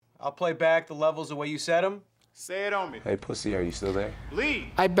I'll play back the levels the way you said them. Say it on me. Hey, pussy, are you still there?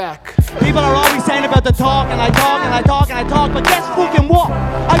 Lead. I back. People are always saying about the talk, and I talk, but guess fucking what?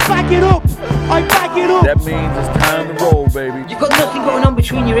 I back it up. That means it's time to roll, baby. You've got nothing going on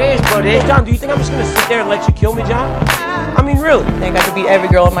between your ears, buddy. John, do you think I'm just gonna sit there and let you kill me, John? I mean, really? I think I could beat every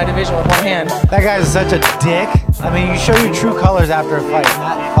girl in my division with one hand. That guy's such a dick. I mean, you show your true colors after a fight, and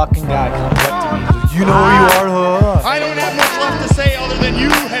that fucking guy comes up to me. You know where you are, huh? I don't have much left to say other than you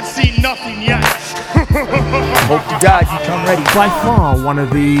have seen nothing yet. Hope to God you come ready. By far, one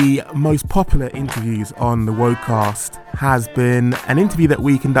of the most popular interviews on the Wodecast has been an interview that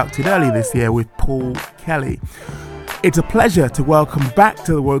we conducted earlier this year with Paul Kelly. It's a pleasure to welcome back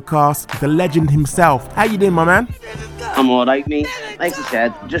to the Wodecast the legend himself. How you doing, my man? I'm alright, mate. Like I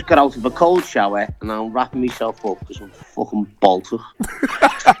said, just got out of a cold shower and I'm wrapping myself up because I'm fucking bolted.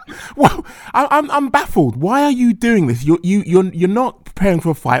 Well, I'm baffled. Why are you doing this? You're not preparing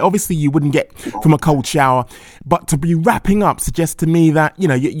for a fight. Obviously, you wouldn't get from a cold shower, but to be wrapping up suggests to me that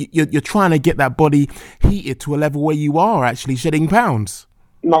you're trying to get that body heated to a level where you are actually shedding pounds.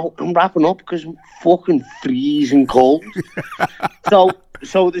 No, I'm wrapping up because I'm fucking freezing cold. So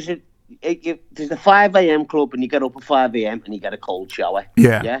there's the 5 a.m. club and you get up at 5 a.m. and you get a cold shower.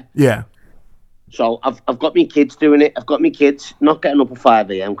 Yeah. So I've got my kids doing it. I've got my kids not getting up at 5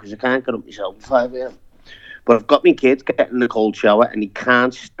 a.m. because I can't get up myself at 5 a.m. But I've got my kids getting a cold shower and he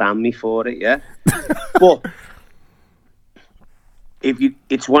can't stand me for it, yeah? But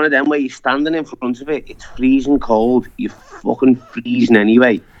it's one of them where you're standing in front of it, it's freezing cold, you're fucking freezing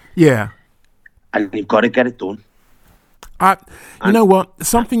anyway. Yeah. And you've got to get it done. You know what?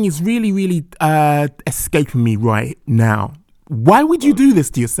 Something is really, really escaping me right now. Why would you do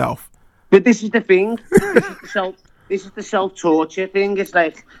this to yourself? But this is the thing. This is the self-torture thing. It's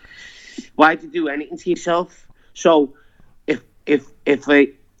like, why'd you do anything to yourself? So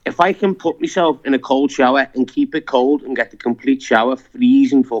if I can put myself in a cold shower and keep it cold and get the complete shower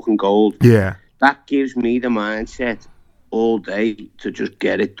freezing fucking cold, yeah, that gives me the mindset all day to just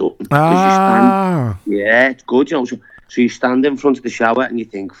get it done. Yeah, it's good, you know. So you stand in front of the shower and you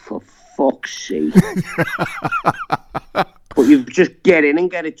think, for fuck's sake. But you just get in and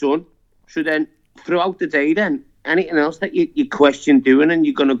get it done. So then, throughout the day then, anything else that you question doing and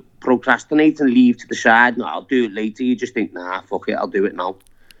you're going to procrastinate and leave to the side, no, I'll do it later, you just think, nah, fuck it, I'll do it now.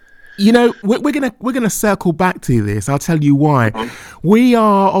 You know, we're gonna circle back to this. I'll tell you why. We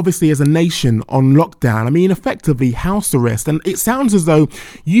are obviously as a nation on lockdown. I mean, effectively house arrest, and it sounds as though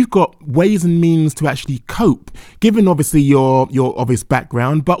you've got ways and means to actually cope, given obviously your obvious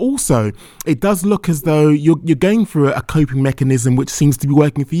background. But also, it does look as though you're going through a coping mechanism which seems to be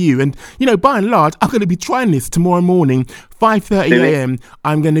working for you. And by and large, I'm going to be trying this tomorrow morning. 5:30 a.m.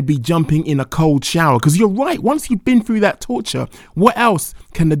 I'm going to be jumping in a cold shower because you're right. Once you've been through that torture, what else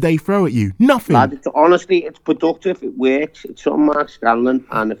can the day throw at you? Nothing. Lad, it's productive. It works. It's something Mark Scanlon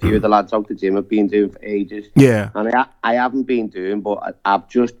and a few of the lads out the gym have been doing for ages. Yeah. And I haven't been doing, but I've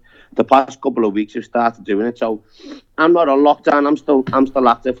just the past couple of weeks I've started doing it. So I'm not on lockdown. I'm still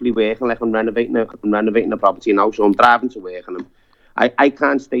actively working. Like I'm renovating the property now, so I'm driving to work and I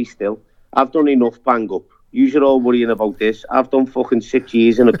can't stay still. I've done enough bang up. You're all worrying about this. I've done fucking 6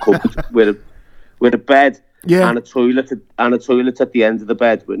 years in a cupboard with a bed and a toilet at the end of the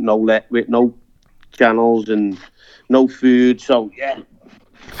bed with no channels and no food. So yeah,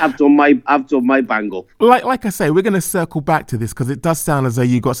 I've done my bang up. Like I say, we're going to circle back to this because it does sound as though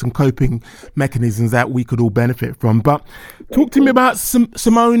you got some coping mechanisms that we could all benefit from. But talk to me about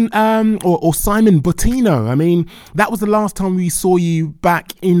Simone or Simon Bottino. I mean, that was the last time we saw you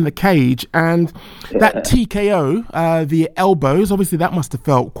back in the cage, and that TKO, the elbows, obviously that must have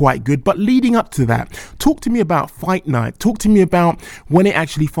felt quite good. But leading up to that, talk to me about fight night. Talk to me about when it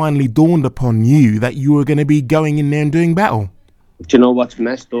actually finally dawned upon you that you were going to be going in there and doing battle. Do you know what's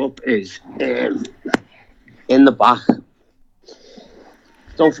messed up is in the back.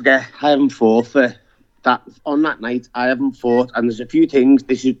 Don't forget, I haven't fought for that on that night. I haven't fought, and there's a few things.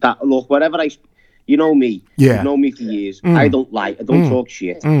 This is that. Look, whatever you know me. Yeah. You know me for years. I don't lie. I don't talk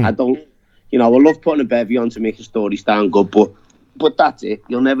shit. I don't. I love putting a bevy on to make a story sound good, but that's it.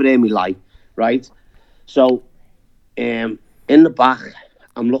 You'll never hear me lie, right? So, in the back,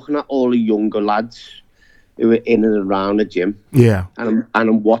 I'm looking at all the younger lads who are in and around the gym. Yeah. And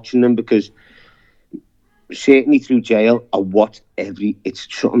I'm watching them because certainly through jail, I watch it's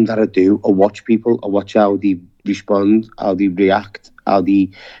something that I do. I watch people. I watch how they respond, how they react, how they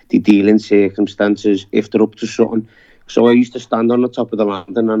deal in circumstances, if they're up to something. So I used to stand on the top of the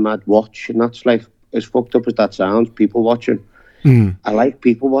landing and I'd watch, and that's like, as fucked up as that sounds, people watching. I like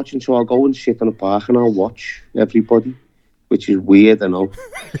people watching, so I'll go and sit on a park and I'll watch everybody. which is weird, I know.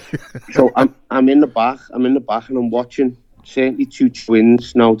 So I'm in the back and I'm watching certainly two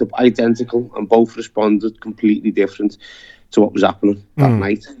twins now, they're identical, and both responded completely different to what was happening that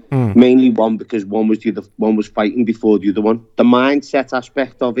night. Mainly one because one was fighting before the other one. The mindset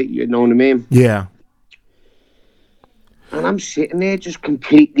aspect of it, you know what I mean? Yeah. And I'm sitting there just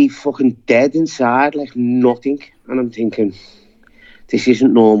completely fucking dead inside, like nothing. And I'm thinking, this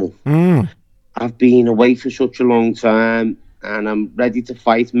isn't normal. I've been away for such a long time and I'm ready to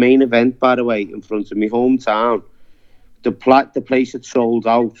fight. Main event, by the way, in front of my hometown. The place had sold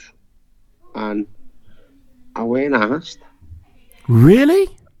out and I weren't asked. Really?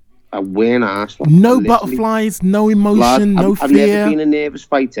 I weren't asked. No butterflies, no emotion, no fear. I've never been a nervous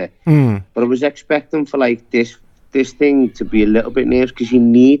fighter, but I was expecting for like this thing to be a little bit nervous because you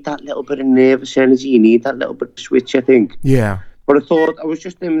need that little bit of nervous energy. You need that little bit of switch, I think. Yeah. But I thought I was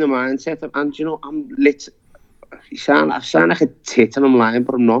just in the mindset of, and you know, I'm lit. I sound like a tit and I'm lying,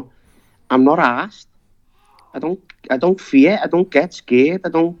 but I'm not. I'm not asked. I don't fear. I don't get scared. I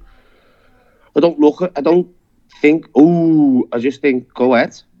don't look at. I don't think. Oh, I just think, go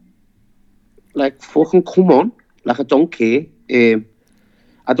ahead. Like fucking come on. Like I don't care.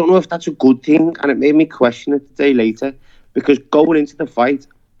 I don't know if that's a good thing, and it made me question it the day later because going into the fight,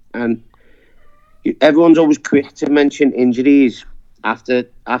 and everyone's always quick to mention injuries after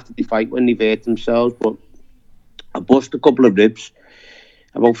the fight when they've hurt themselves, but I bust a couple of ribs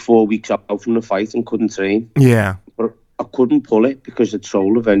about 4 weeks out from the fight and couldn't train. Yeah. But I couldn't pull it because it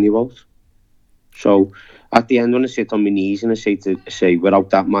sold the venue out. So at the end when I sit on my knees and I say without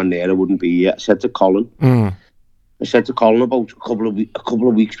that man there I wouldn't be here, I said to Colin, I said to Colin about a couple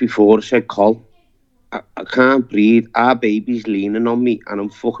of weeks before, I said, Col, I can't breathe. Our baby's leaning on me and I'm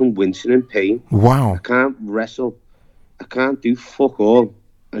fucking wincing in pain. Wow. I can't wrestle. I can't do fuck all.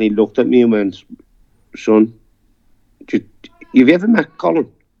 And he looked at me and went, son, you've ever met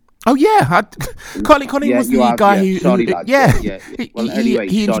Colin? Oh yeah, Colin was the guy who. Sorry, lad. Yeah. Well, anyway,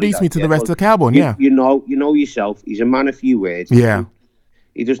 he introduced me to the rest of the Cowboy. You know yourself. He's a man of few words. Yeah.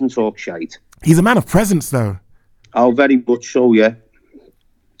 He doesn't talk shite. He's a man of presence, though. Oh, very much so. Yeah.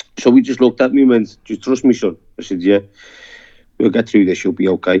 So he just looked at me and went, "Do you trust me, son?" I said, "Yeah. We'll get through this. You'll be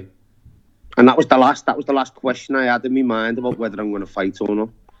okay." And that was the last question I had in my mind about whether I'm going to fight or not.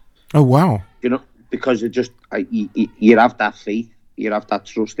 Oh wow. You know, because you have that faith, you have that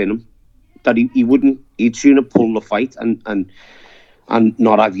trust in him that he'd sooner pull the fight and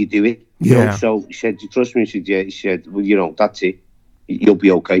not have you do it. You know? So he said, "Do you trust me?" I said, "Yeah." He said, "Well, you know, that's it. You'll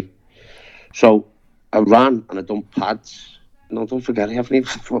be okay." So I ran and I done pads. No, don't forget, I haven't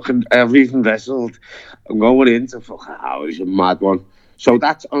even wrestled. I'm going into it was a mad one. So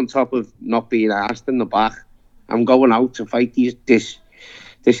that's on top of not being asked in the back. I'm going out to fight this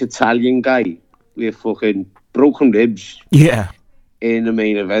Italian guy with fucking broken ribs. Yeah. In the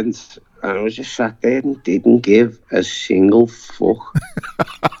main event. And I was just sat there and didn't give a single fuck.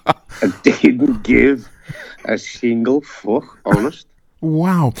 I didn't give a single fuck, honest.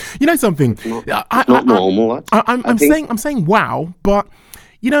 Wow. You know something? Not normal. I'm saying wow, but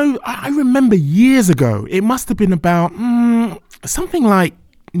you know, I remember years ago, it must have been about something like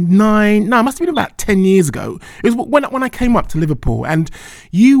it must have been about 10 years ago. It was when I came up to Liverpool and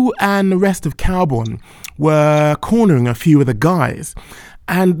you and the rest of Cowborn were cornering a few of the guys.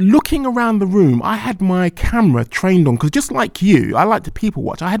 And looking around the room, I had my camera trained on, because just like you, I like to people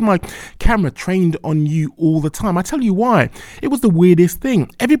watch. I had my camera trained on you all the time. I tell you why. It was the weirdest thing.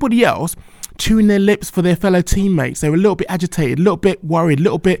 Everybody else chewing their lips for their fellow teammates. They were a little bit agitated, a little bit worried, a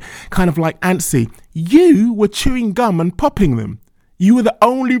little bit kind of like antsy. You were chewing gum and popping them. You were the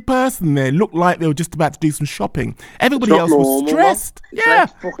only person there looked like they were just about to do some shopping. Everybody else was stressed. It's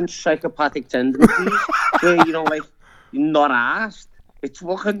like fucking psychopathic tendencies where, you know, like, you're not asked. It's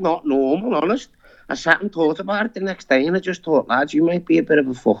fucking not normal, honest. I sat and thought about it the next day and I just thought, lads, you might be a bit of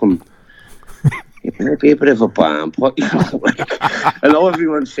a fucking... you might be a bit of a bomb. But, you know, like, I know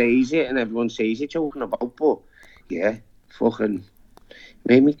everyone says it and everyone says it joking about, but yeah, fucking...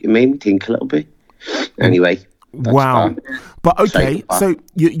 It made me think a little bit. Anyway. Wow. Bad. But okay, so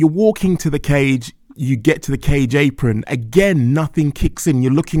you're walking to the cage, you get to the cage apron, again, nothing kicks in.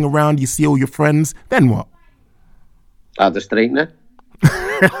 You're looking around, you see all your friends, then what? The straightener.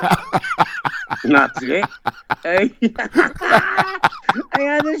 That's it. Hey. I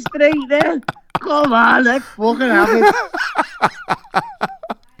had a straightener. Come on, let's fucking have it.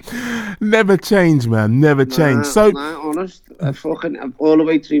 Never change, man. Never change. Honest. I'm all the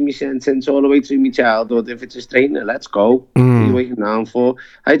way through my sentence, all the way through my childhood. If it's a straightener, let's go. What are you waiting down for?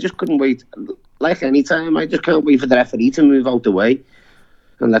 I just couldn't wait. Like any time, I just can't wait for the referee to move out the way.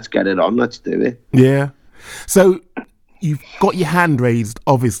 And let's get it on. Let's do it. Yeah. So you've got your hand raised,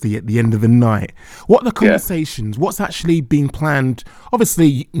 obviously, at the end of the night. What are the conversations? What's actually being planned?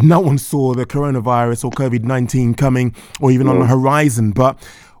 Obviously, no one saw the coronavirus or COVID-19 coming or even on the horizon, but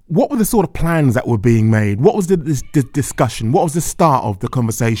what were the sort of plans that were being made? What was the discussion? What was the start of the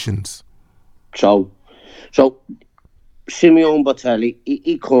conversations? So Simeon Botelli,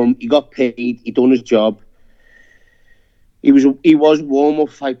 he come, he got paid, he done his job. He was a warm-up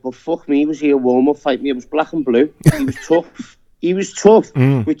fight, but fuck me, was he a warm-up fight? It was black and blue. He was tough. He was tough,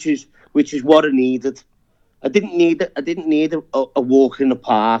 which is what I needed. I didn't need a walk in the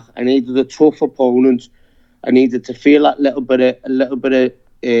park. I needed a tough opponent. I needed to feel that little bit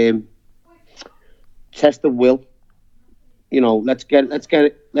of test of will. You know, let's get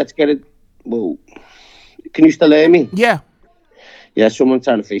it. Well, can you still hear me? Yeah. Yeah, someone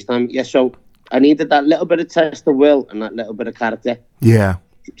trying to FaceTime. Yeah, so I needed that little bit of test of will and that little bit of character. Yeah.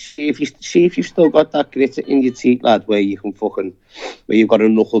 See if you've still got that grit in your teeth, lad, where you've got to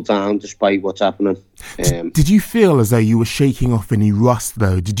knuckle down despite what's happening. Did you feel as though you were shaking off any rust,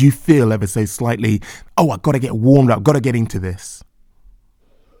 though? Did you feel ever so slightly, I've got to get warmed up, got to get into this?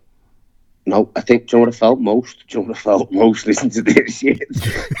 No, I think, do you know what I felt most? Listen to this shit.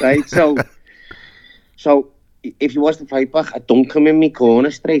 Right, so if you was to fight back, I don't come in my corner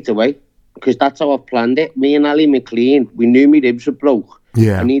straight away, because that's how I've planned it. Me and Ali McLean, we knew my ribs were broke.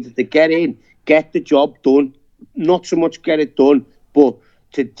 Yeah. I needed to get in, get the job done. Not so much get it done, but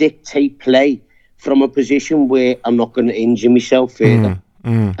to dictate play from a position where I'm not going to injure myself further.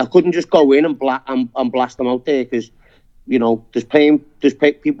 I couldn't just go in and blast them out there, because, you know, there's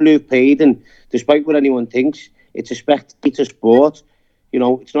people who've paid, and despite what anyone thinks, it's a spectator sport. You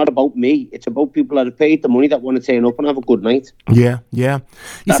know, it's not about me. It's about people that have paid the money that want to turn up and have a good night. Yeah.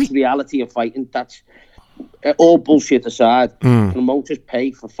 That's the reality of fighting. That's all bullshit aside. Promoters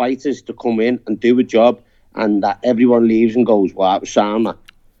pay for fighters to come in and do a job, and that everyone leaves and goes, wow, it was sound, that.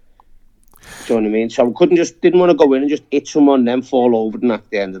 Do you know what I mean? So I didn't want to go in and just hit someone, then fall over them at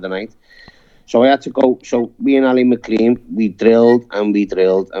the end of the night. So I had to go. So me and Ali McLean, we drilled, and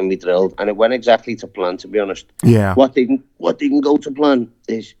it went exactly to plan, to be honest. Yeah. What didn't go to plan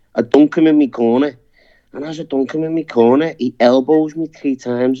is I dunk him in my corner, and as I dunk him in my corner, he elbows me 3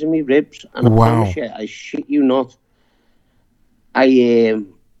 times in my ribs, and I promise you, I shit you not, I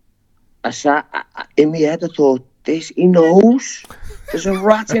sat in my head. I thought, he knows. There's a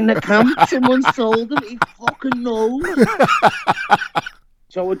rat in the camp. Someone told him. He fucking knows.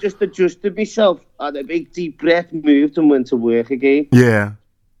 So I just adjusted myself, had a big deep breath, moved and went to work again. Yeah.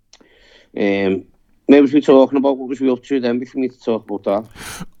 Maybe we talking about what was we up to then before we need to talk about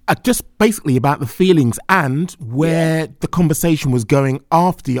that? Just basically about the feelings and where the conversation was going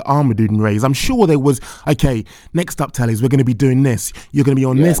after your Armadoun raise. I'm sure there was, okay, next up, Tellys, we're going to be doing this. You're going to be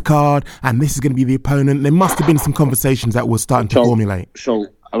on this card, and this is going to be the opponent. There must have been some conversations that were starting to formulate. So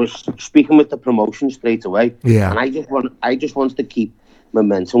I was speaking with the promotion straight away. Yeah. And I just wanted to keep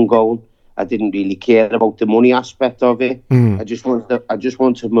momentum going. I didn't really care about the money aspect of it. I just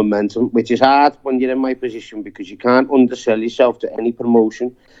wanted momentum, which is hard when you're in my position, because you can't undersell yourself to any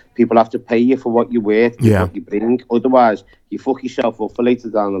promotion. People have to pay you for what you're worth, what you bring. Otherwise, you fuck yourself up for later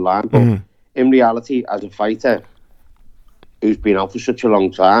down the line. But in reality, as a fighter who's been out for such a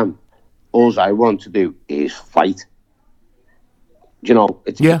long time, all I want to do is fight. You know,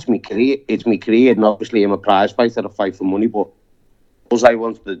 it's my career. It's my career, and obviously I'm a prize fighter. I fight for money, but all I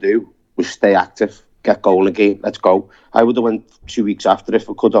wanted to do was stay active, get going again, let's go. I would have went 2 weeks after if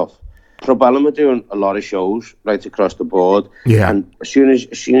I could have. Probellum are doing a lot of shows right across the board. Yeah. And as soon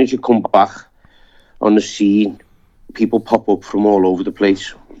as you come back on the scene, people pop up from all over the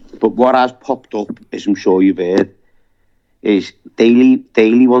place. But what has popped up, as I'm sure you've heard, is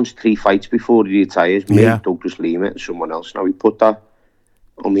Daly wants 3 fights before he retires. Me, Douglas Lima, and someone else. Now, he put that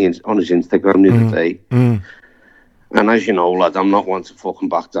on his Instagram the other day. And as you know, lad, I'm not one to fucking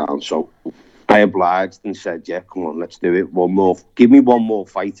back down. So I obliged and said, yeah, come on, let's do it. One more. Give me one more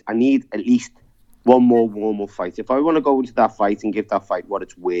fight. I need at least one more warm-up fight. If I want to go into that fight and give that fight what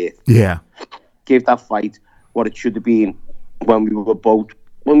it's worth, give that fight what it should have been when we were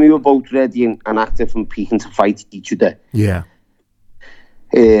both ready and active and peaking to fight each other. Yeah.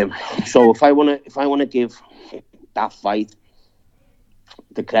 So if I want to give that fight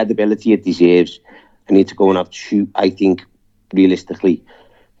the credibility it deserves, I need to go and have 2, I think, realistically,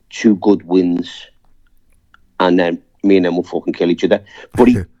 2 good wins, and then me and him will fucking kill each other. But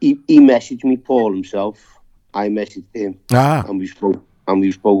he messaged me, Paul himself. I messaged him, and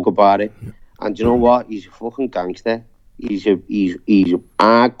we spoke about it. And you know what? He's a fucking gangster. He's a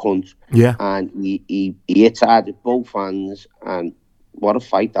hard cunt. Yeah. And he hits hard at both hands. And what a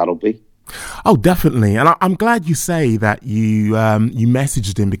fight that'll be. Oh, definitely. And I'm glad you say that you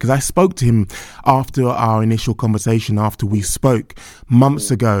messaged him, because I spoke to him after our initial conversation, after we spoke months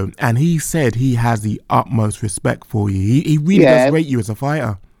ago, and he said he has the utmost respect for you. He really does rate you as a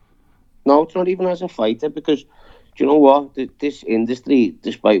fighter. No, it's not even as a fighter, because, do you know what? This industry,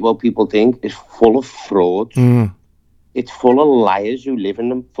 despite what people think, is full of frauds. It's full of liars who live in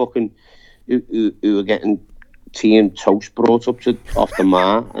them fucking, who are getting tea and toast brought up off the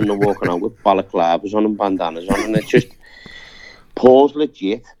mar, and they're walking out with balaclavas on and bandanas on, and it's just, Paul's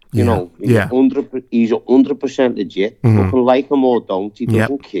legit, you know. He's 100% legit. You can like him or don't, he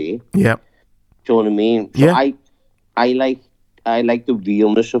doesn't care. Do you know what I mean? So I like the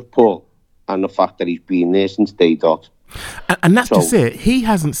realness of Paul, and the fact that he's been there since day dot. And that's just it. He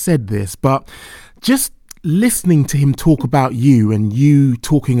hasn't said this, but just listening to him talk about you and you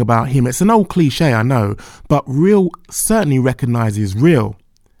talking about him, it's an old cliche, I know, but real certainly recognises real.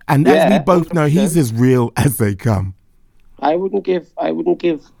 And as we both know, he's as real as they come. If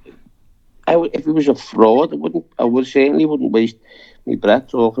he was a fraud, I certainly wouldn't waste my breath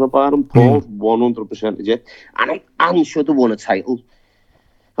talking about him. Paul's 100% legit. And should have won a title.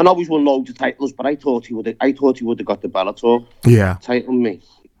 I know he's won loads of titles, but I thought he would have got the Bellator title, me.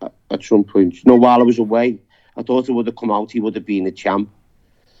 At some point, you know, while I was away, I thought it would have come out, he would have been a champ.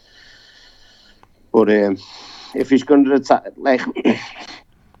 But if he's going to attack, like,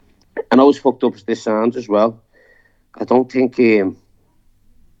 I know it's fucked up as this sounds as well, I don't think I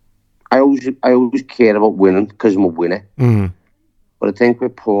always care about winning because I'm a winner. But I think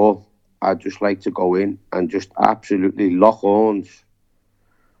with Paul, I'd just like to go in and just absolutely lock horns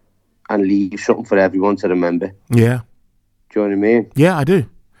and leave something for everyone to remember. Yeah. Do you know what I mean? Yeah, I do.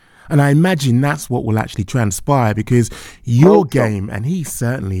 And I imagine that's what will actually transpire, because you're game and he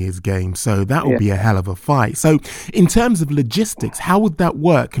certainly is game. So that will be a hell of a fight. So in terms of logistics, how would that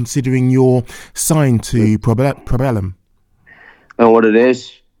work, considering you're signed to Probellum? And what it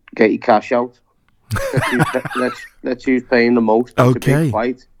is, get your cash out. Let's who's paying the most. It's a big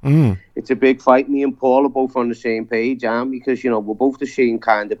fight. It's a big fight. Me and Paul are both on the same page, because, you know, we're both the same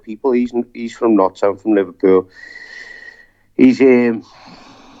kind of people. He's from Nottingham, from Liverpool.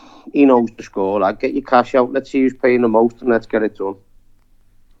 He knows the score. I'd get your cash out. Let's see who's paying the most, and let's get it done.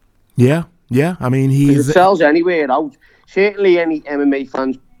 Yeah. I mean, it sells anywhere out. Certainly, any MMA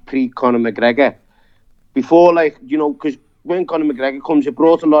fans pre-Conor McGregor, before, like, you know, because when Conor McGregor comes, it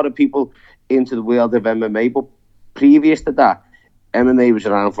brought a lot of people into the world of MMA. But previous to that, MMA was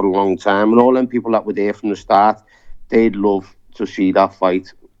around for a long time, and all them people that were there from the start, they'd love to see that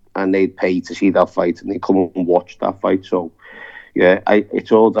fight, and they'd pay to see that fight, and they'd come up and watch that fight. So, yeah,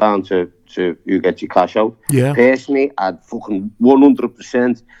 it's all down to who gets your cash out. Yeah. Personally, I'd fucking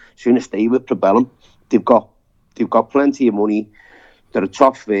 100% sooner stay with Probellum. They've got plenty of money. They're a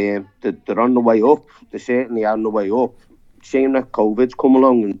top firm. They're on the way up. They're certainly on the way up. Shame that COVID's come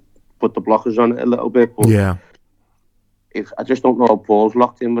along and put the blockers on it a little bit. But I just don't know how Paul's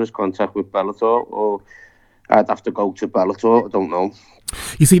locked in with his contract with Bellator, or I'd have to go to Bellator. I don't know.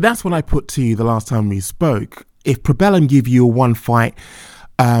 You see, that's what I put to you the last time we spoke. If Probellum give you a one fight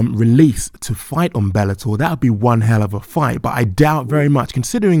release to fight on Bellator, that would be one hell of a fight. But I doubt very much,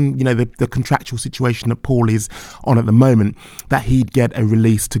 considering, you know, the contractual situation that Paul is on at the moment, that he'd get a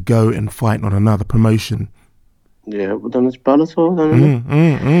release to go and fight on another promotion. Yeah, but then it's Bellator,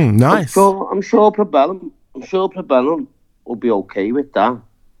 then. Nice. I'm sure Probellum will be okay with that.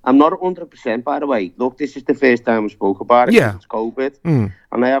 I'm not 100%, by the way. Look, this is the first time we spoke about it since COVID, and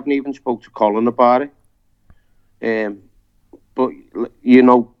I haven't even spoke to Colin about it. But you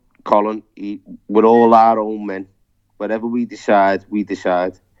know, Colin, we're all our own men. Whatever we decide, we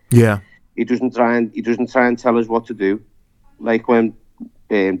decide. Yeah. He doesn't try and tell us what to do. Like when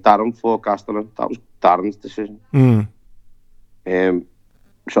Darren fought Gastelum, that was Darren's decision.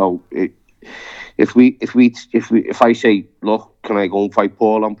 So if I say, look, can I go and fight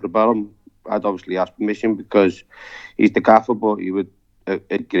Paul on Probellum, I'd obviously ask permission, because he's the gaffer, but he would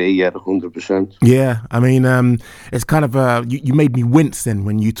agree, 100%. Yeah, I mean, it's kind of you made me wince then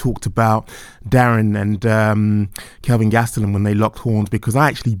when you talked about Darren and Kelvin Gastelum when they locked horns, because I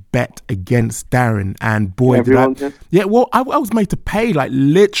actually bet against Darren, and boy, everyone did. Yeah, well, I was made to pay, like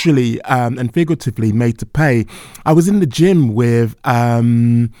literally and figuratively made to pay. I was in the gym with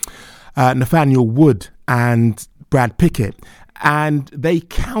Nathaniel Wood and Brad Pickett, and they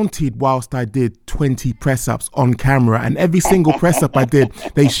counted whilst I did 20 press-ups on camera, and every single press-up I did,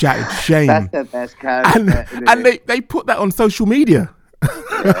 they shouted shame. That's the best character. And they put that on social media.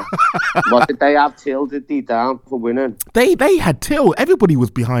 Yeah. What did they have Till? Did they down for winning? They had Till. Everybody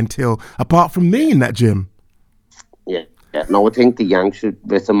was behind Till, apart from me in that gym. Yeah. Yeah, no, I think the Yanks should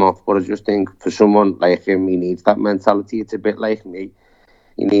rip him off, but I just think for someone like him, he needs that mentality. It's a bit like me.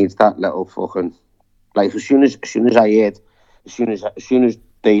 He needs that little fucking, like as soon as I heard, as soon as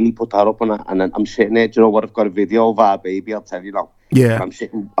Daly put that up and then I'm sitting there. Do you know what? I've got a video of our baby. I'll tell you now. Yeah.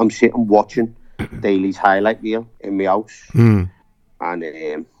 I'm sitting watching Daly's highlight reel in my house, and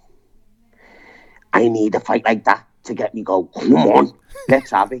I need a fight like that to get me go. Come on,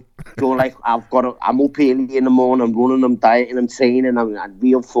 let's have it. So like I'm up early in the morning. I'm running, I'm dieting, I'm training. I'm a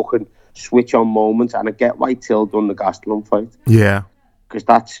real fucking switch on moment, and I get why Till done the Gastelum fight. Yeah. Because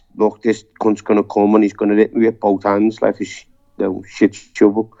this cunt's going to come and he's going to hit me with both hands like a shit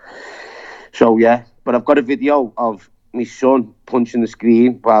shovel. So, yeah. But I've got a video of my son punching the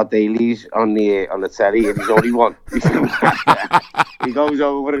screen while Daly's on the telly, and he's only one. He goes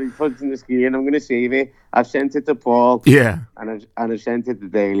over and he's punching the screen. I'm going to save it. I've sent it to Paul. Yeah. And I've sent it to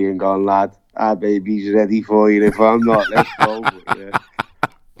Daly and gone, lad, our baby's ready for you. If I'm not, let's go. But, yeah.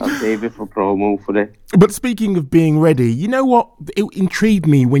 I'll save it for promo for it. But speaking of being ready, you know what? It intrigued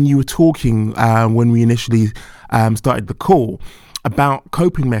me when you were talking, when we initially started the call, about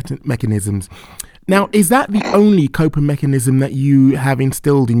coping mechanisms. Now, is that the only coping mechanism that you have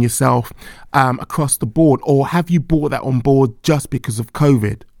instilled in yourself across the board, or have you brought that on board just because of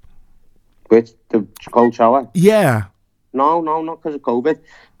COVID? Which, the cold shower? Yeah. No, not because of COVID.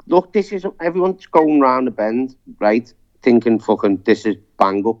 Look, everyone's going round the bend, right? Thinking fucking this is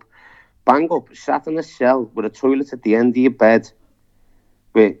bang up, sat in a cell with a toilet at the end of your bed,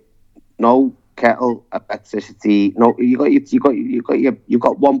 with no kettle, electricity. No, you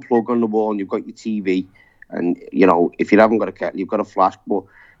got one plug on the wall, and you've got your TV, and you know if you haven't got a kettle, you've got a flash. But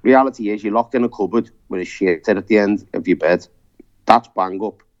reality is, you're locked in a cupboard with a shit at the end of your bed. That's bang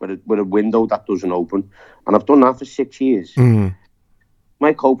up with a window that doesn't open, and I've done that for 6 years.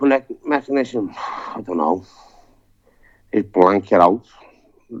 My coping mechanism, I don't know. Is blank it out,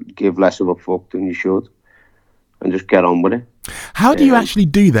 give less of a fuck than you should, and just get on with it. How do you actually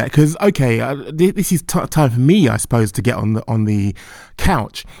do that? Because this is time for me, I suppose, to get on the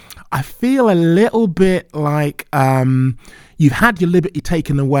couch. I feel a little bit like you've had your liberty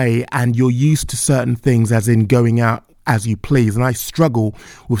taken away, and you're used to certain things, as in going out as you please. And I struggle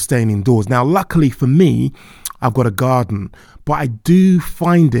with staying indoors. Now, luckily for me, I've got a garden, but I do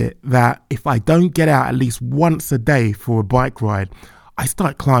find it that if I don't get out at least once a day for a bike ride, I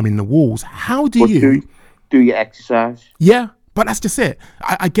start climbing the walls. How do you do your exercise? Yeah, but that's just it.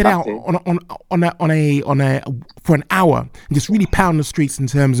 I get out for an hour and just really pound the streets in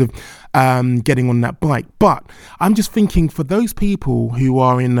terms of getting on that bike. But I'm just thinking, for those people who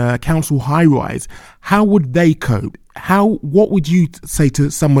are in a council high rise, how would they cope? What would you say to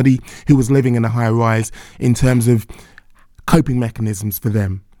somebody who was living in a high rise in terms of coping mechanisms for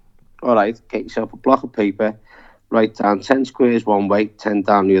them? All right, get yourself a block of paper, write down 10 squares one way, 10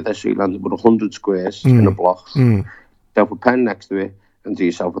 down the other, so you land up with 100 squares in a block. Yourself a pen next to it, and do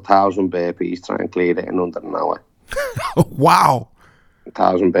yourself 1,000 burpees. Try and clear it in under an hour. Wow.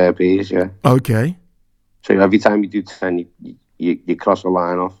 1,000 burpees, yeah. Okay. So every time you do 10, you cross a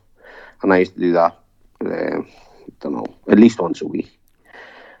line off. And I used to do that, I don't know, at least once a week.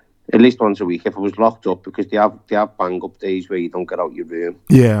 At least once a week if I was locked up, because they have bang up days where you don't get out your room.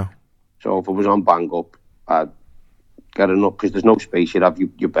 Yeah. So if I was on bang up, I'd get enough, because there's no space. You'd have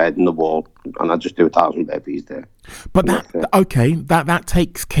your bed in the wall, and I'd just do 1,000 burpees there. But that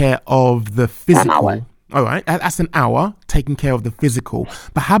takes care of the physical. An hour. All right, that's an hour taking care of the physical.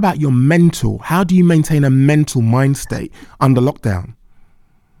 But how about your mental? How do you maintain a mental mind state under lockdown?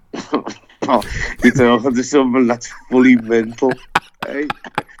 You're talking to someone that's fully mental. Hey?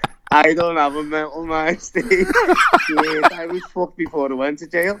 I don't have a mental mind state. I was fucked before I went to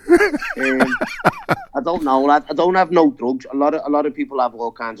jail. I don't know, lad. I don't have no drugs. A lot of people have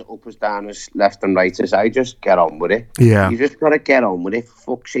all kinds of uppers, downers, left and righters. I just get on with it. Yeah. You just gotta get on with it.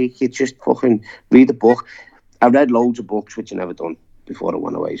 For fuck's sake, you just fucking read a book. I read loads of books, which I never done before I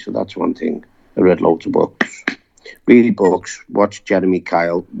went away. So that's one thing. I read loads of books. Read books. Watch Jeremy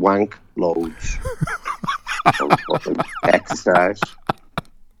Kyle. Wank loads. Fucking exercise.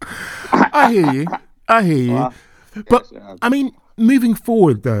 I hear you. But I mean, moving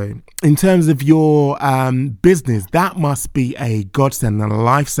forward though, in terms of your business, that must be a godsend and a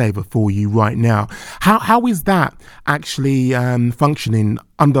lifesaver for you right now. How is that actually functioning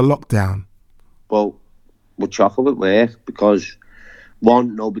under lockdown? Well, we're chocolate with work, because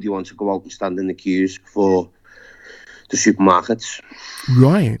one, nobody wants to go out and stand in the queues for the supermarkets.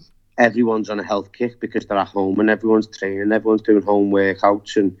 Right. Everyone's on a health kick because they're at home, and everyone's training, everyone's doing home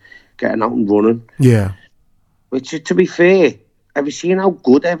workouts and getting out and running. Yeah. Which, to be fair, have you seen how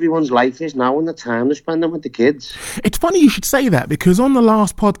good everyone's life is now and the time they're spending with the kids? It's funny you should say that, because on the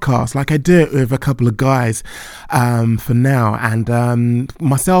last podcast, like I did it with a couple of guys for now, and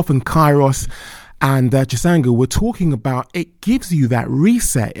myself and Kairos and Chisanga were talking about, it gives you that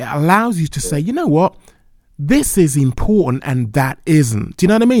reset. It allows you to say, you know what, this is important and that isn't. Do you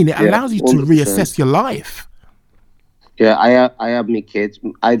know what I mean? It allows you 100%. to reassess your life. Yeah, I have my kids.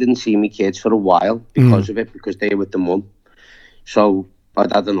 I didn't see my kids for a while because of it, because they were with the mum. So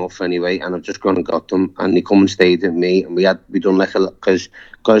I'd had enough anyway, and I've just gone and got them, and they come and stayed with me, and we done like because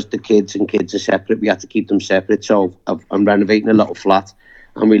the kids are separate, we had to keep them separate. So I'm renovating a little flat,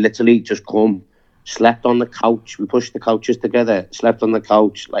 and we literally just come, slept on the couch. We pushed the couches together, slept on the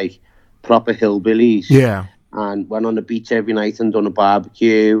couch like proper hillbillies. Yeah. And went on the beach every night and done a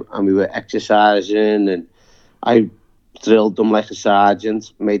barbecue, and we were exercising, and I drilled them like a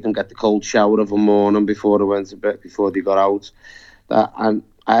sergeant, made them get the cold shower of a morning before they went to bed, before they got out. And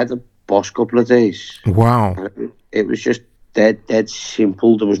I had a boss couple of days. Wow. And it was just dead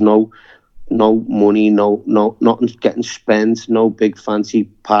simple. There was no money, nothing getting spent, no big fancy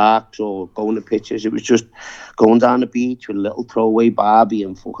parks or going to pictures. It was just going down the beach with a little throwaway Barbie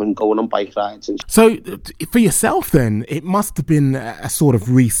and fucking going on bike rides. And So for yourself then, it must have been a sort of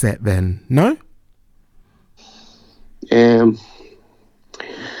reset then, no?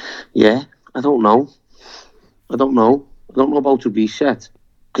 Yeah, I don't know about a reset,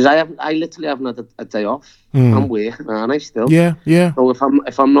 because I literally haven't had a day off. I'm working, aren't I still? Yeah. So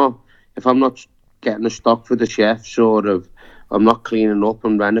if I'm not getting the stock for the chefs, or if I'm not cleaning up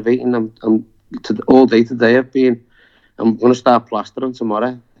and renovating, all day today I'm going to start plastering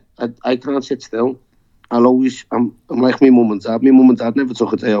tomorrow. I can't sit still. I'm like my mum and dad. My mum and dad never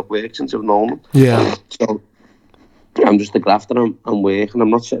took a day off work since I've known them. Yeah. So I'm just a grafter. I'm working. I'm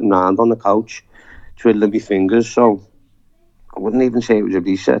not sitting around on the couch twiddling my fingers. So I wouldn't even say it was a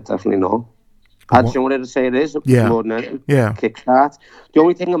reset. Definitely not. Do you know what I'd say it is? More than anything. Yeah. Kickstart. The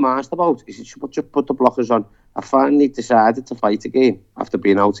only thing I'm asked about is just put the blockers on. I finally decided to fight again after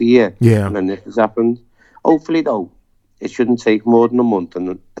being out a year. Yeah. And then this has happened. Hopefully, though, it shouldn't take more than a month,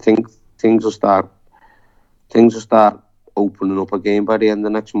 and I think things will start opening up again by the end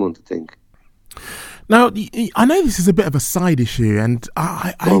of next month, I think. Now, I know this is a bit of a side issue, and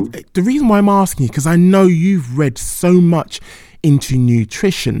the reason why I'm asking you, because I know you've read so much into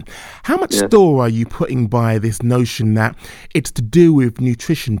nutrition. How much store are you putting by this notion that it's to do with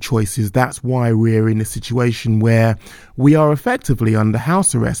nutrition choices? That's why we're in a situation where we are effectively under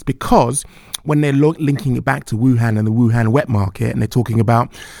house arrest, because when they're linking it back to Wuhan and the Wuhan wet market, and they're talking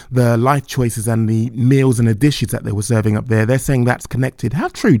about the life choices and the meals and the dishes that they were serving up there, they're saying that's connected. How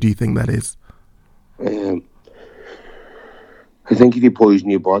true do you think that is? I think if you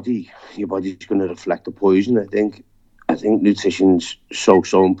poison your body's going to reflect the poison. I think nutrition's so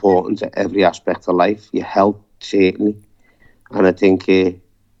important to every aspect of life. Your health, certainly. And I think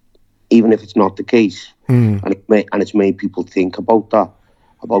even if it's not the case, and it's made people think about that,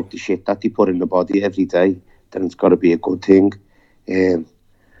 about the shit that they put in the body every day, then it's got to be a good thing.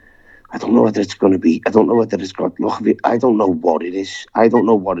 I don't know whether it's going to be. I don't know whether it's got. Look, I don't know what it is.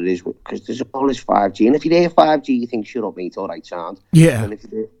 Because there's all this 5G, and if you hear 5G, you think, "Shut up, mate, all right, sound." Yeah. And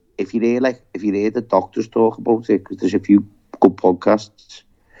if you hear the doctors talk about it, because there's a few good podcasts,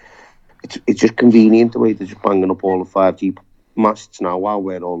 it's just convenient the way they're just banging up all the 5G masts now while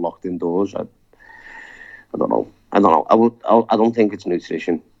we're all locked indoors. I don't know. I don't think it's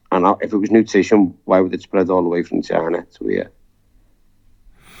nutrition. And if it was nutrition, why would it spread all the way from China to here?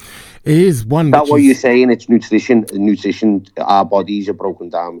 It is one. That's what you're saying. It's nutrition. Nutrition. Our bodies are broken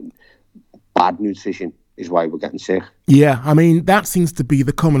down. Bad nutrition is why we're getting sick. Yeah, I mean, that seems to be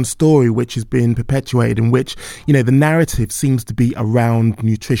the common story which has been perpetuated, in which, you know, the narrative seems to be around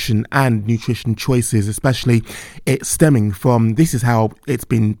nutrition and nutrition choices, especially it stemming from, this is how it's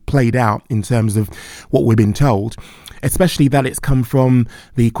been played out in terms of what we've been told, especially that it's come from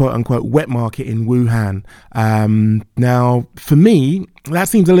the quote-unquote wet market in Wuhan. Now, for me, that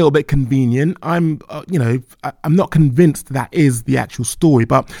seems a little bit convenient. I'm not convinced that is the actual story,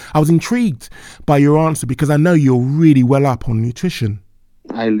 but I was intrigued by your answer because I know you're really well up on nutrition.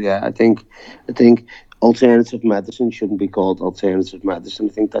 I think alternative medicine shouldn't be called alternative medicine.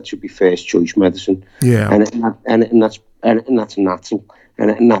 I think that should be first choice medicine. Yeah, and that's natural,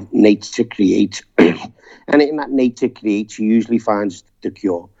 and that nature creates. Anything that nature creates usually finds the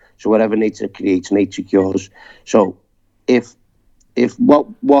cure. So whatever nature creates, nature cures. So if what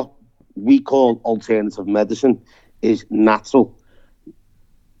we call alternative medicine is natural,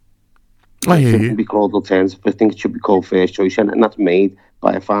 it shouldn't be called alternative. I think it should be called first choice, and that's made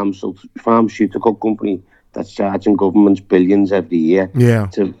by a pharmaceutical company that's charging governments billions every year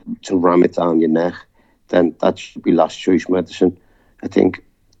to ram it down your neck, then that should be last choice medicine. I think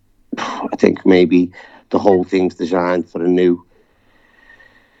maybe the whole thing's designed for a new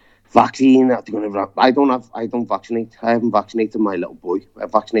vaccine that they're going to. I don't vaccinate. I haven't vaccinated my little boy. I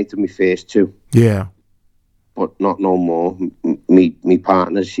vaccinated my first two. Yeah. But not no more. Me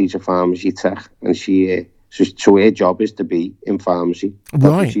partner, she's a pharmacy tech, and so her job is to be in pharmacy. That's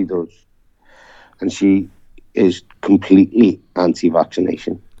what she does. And she is completely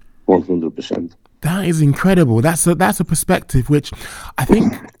anti-vaccination, 100%. That is incredible. That's a perspective which I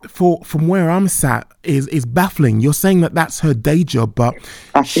think from where I'm sat is baffling. You're saying that that's her day job, but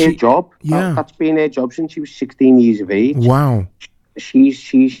that's her job. Yeah, that's been her job since she was 16 years of age. Wow.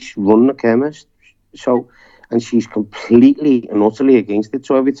 She's run a chemist, and she's completely and utterly against it.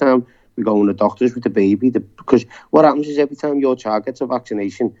 So every time we go in the doctors with the baby, because what happens is every time your child gets a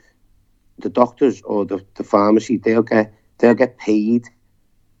vaccination, the doctors or the pharmacy, they'll get paid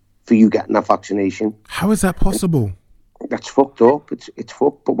for you getting that vaccination. How is that possible? That's fucked up. It's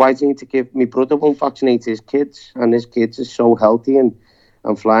fucked. But why do you need to give... My brother won't vaccinate his kids, and his kids are so healthy and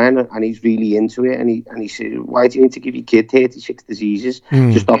flying, and he's really into it, and he said, why do you need to give your kid 36 diseases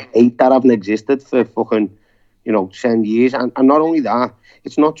just off 8 that haven't existed for fucking 10 years? And not only that,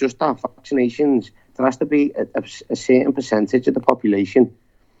 it's not just that. Vaccinations, there has to be a certain percentage of the population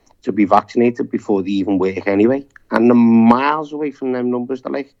to be vaccinated before they even work anyway. And they're miles away from them numbers.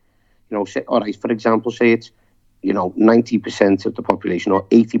 They're like, say, all right, for example, say it's, 90% of the population or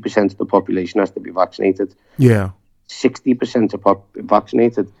 80% of the population has to be vaccinated. Yeah. 60% are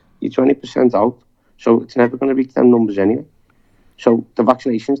vaccinated. You're 20% out. So it's never going to reach them numbers anyway. So the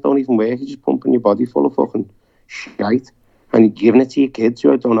vaccinations don't even work. You're just pumping your body full of fucking shite and you're giving it to your kids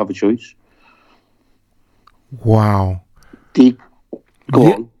who don't have a choice. Wow. Deep.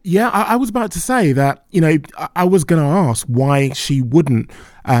 Go on. Yeah, I was about to say that, I was going to ask why she wouldn't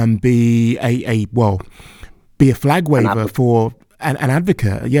be a flag waver for an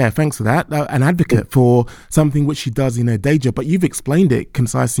advocate. Yeah, thanks for that. An advocate for something which she does in her day job. But you've explained it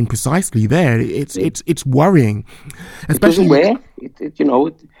concisely and precisely there. It's worrying. Especially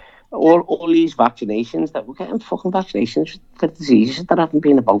all these vaccinations that we're getting fucking vaccinations for diseases that haven't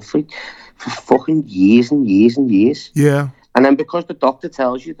been about for fucking years and years and years. Yeah. And then because the doctor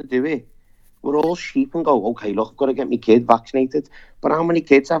tells you to do it, we're all sheep and go, okay, look, I've got to get my kid vaccinated. But how many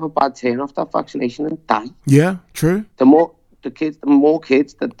kids have a bad turn off that vaccination and die? Yeah, true. The more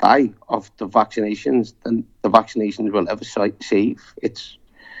kids that die of the vaccinations than the vaccinations will ever save. It's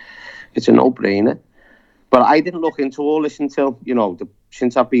a no-brainer. But I didn't look into all this until,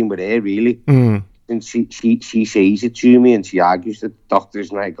 since I've been with her, really. And she says it to me and she argues with the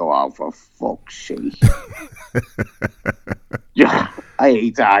doctors and I go, oh, for fuck's sake. Yeah, I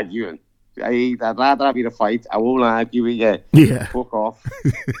hate arguing. I'd rather have you to fight. I won't argue with you. Yeah. Fuck off.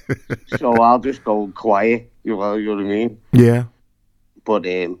 So I'll just go quiet. You know what I mean? Yeah. But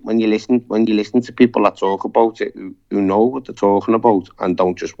when you listen to people that talk about it, who know what they're talking about and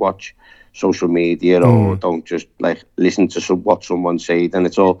don't just watch social media or don't just listen to what someone said, and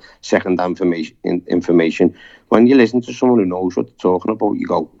it's all second-hand information. When you listen to someone who knows what they're talking about, you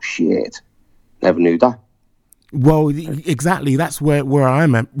go, shit, never knew that. Well, exactly. That's where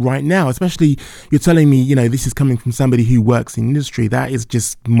I'm at right now. Especially, you're telling me, this is coming from somebody who works in industry. That is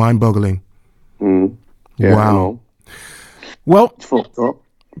just mind-boggling. Yeah, wow. Well, it's fucked up.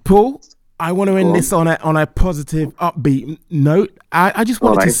 Paul, I want to end this on a positive, upbeat note. I just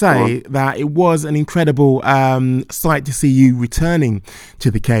wanted to say that it was an incredible sight to see you returning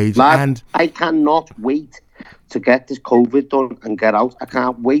to the cage. Lad, and I cannot wait to get this COVID done and get out. I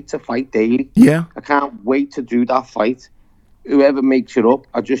can't wait to fight daily. Yeah. I can't wait to do that fight. Whoever makes it up,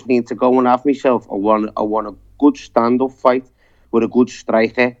 I just need to go and have myself. I want a good stand-up fight with a good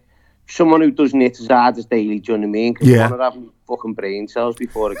striker. Someone who doesn't hit as hard as daily, do you know what I mean? Because I want to have my fucking brain cells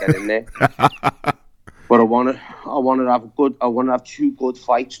before I get in there. But I want to have two good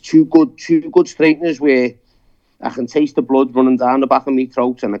fights, two good straighteners where I can taste the blood running down the back of my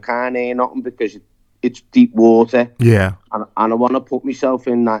throat and I can't hear nothing because it's deep water. Yeah. And I want to put myself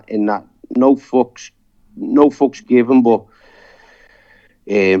in that no fucks given, but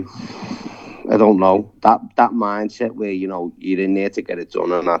I don't know, that mindset where you're in there to get it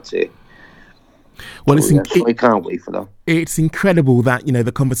done and that's it. Well, So I can't wait for that. It's incredible that, you know,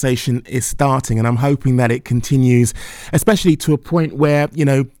 the conversation is starting, and I'm hoping that it continues, especially to a point where, you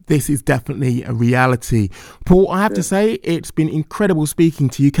know, this is definitely a reality. Paul, I have to say, it's been incredible speaking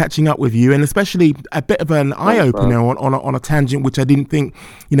to you, catching up with you, and especially a bit of an eye-opener on a tangent which I didn't think,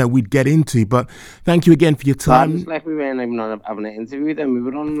 you know, we'd get into. But thank you again for your time. It's like we weren't even having an interview then. We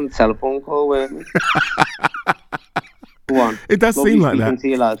were on a telephone call, weren't we? Go on. It does Lovely seem like speaking that. to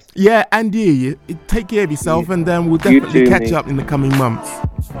you, lads. Yeah, and you take care of yourself, and we'll definitely too, catch mate. up in the coming months.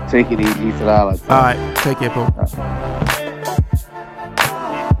 Take it easy for that, lads. All right, take care, Paul.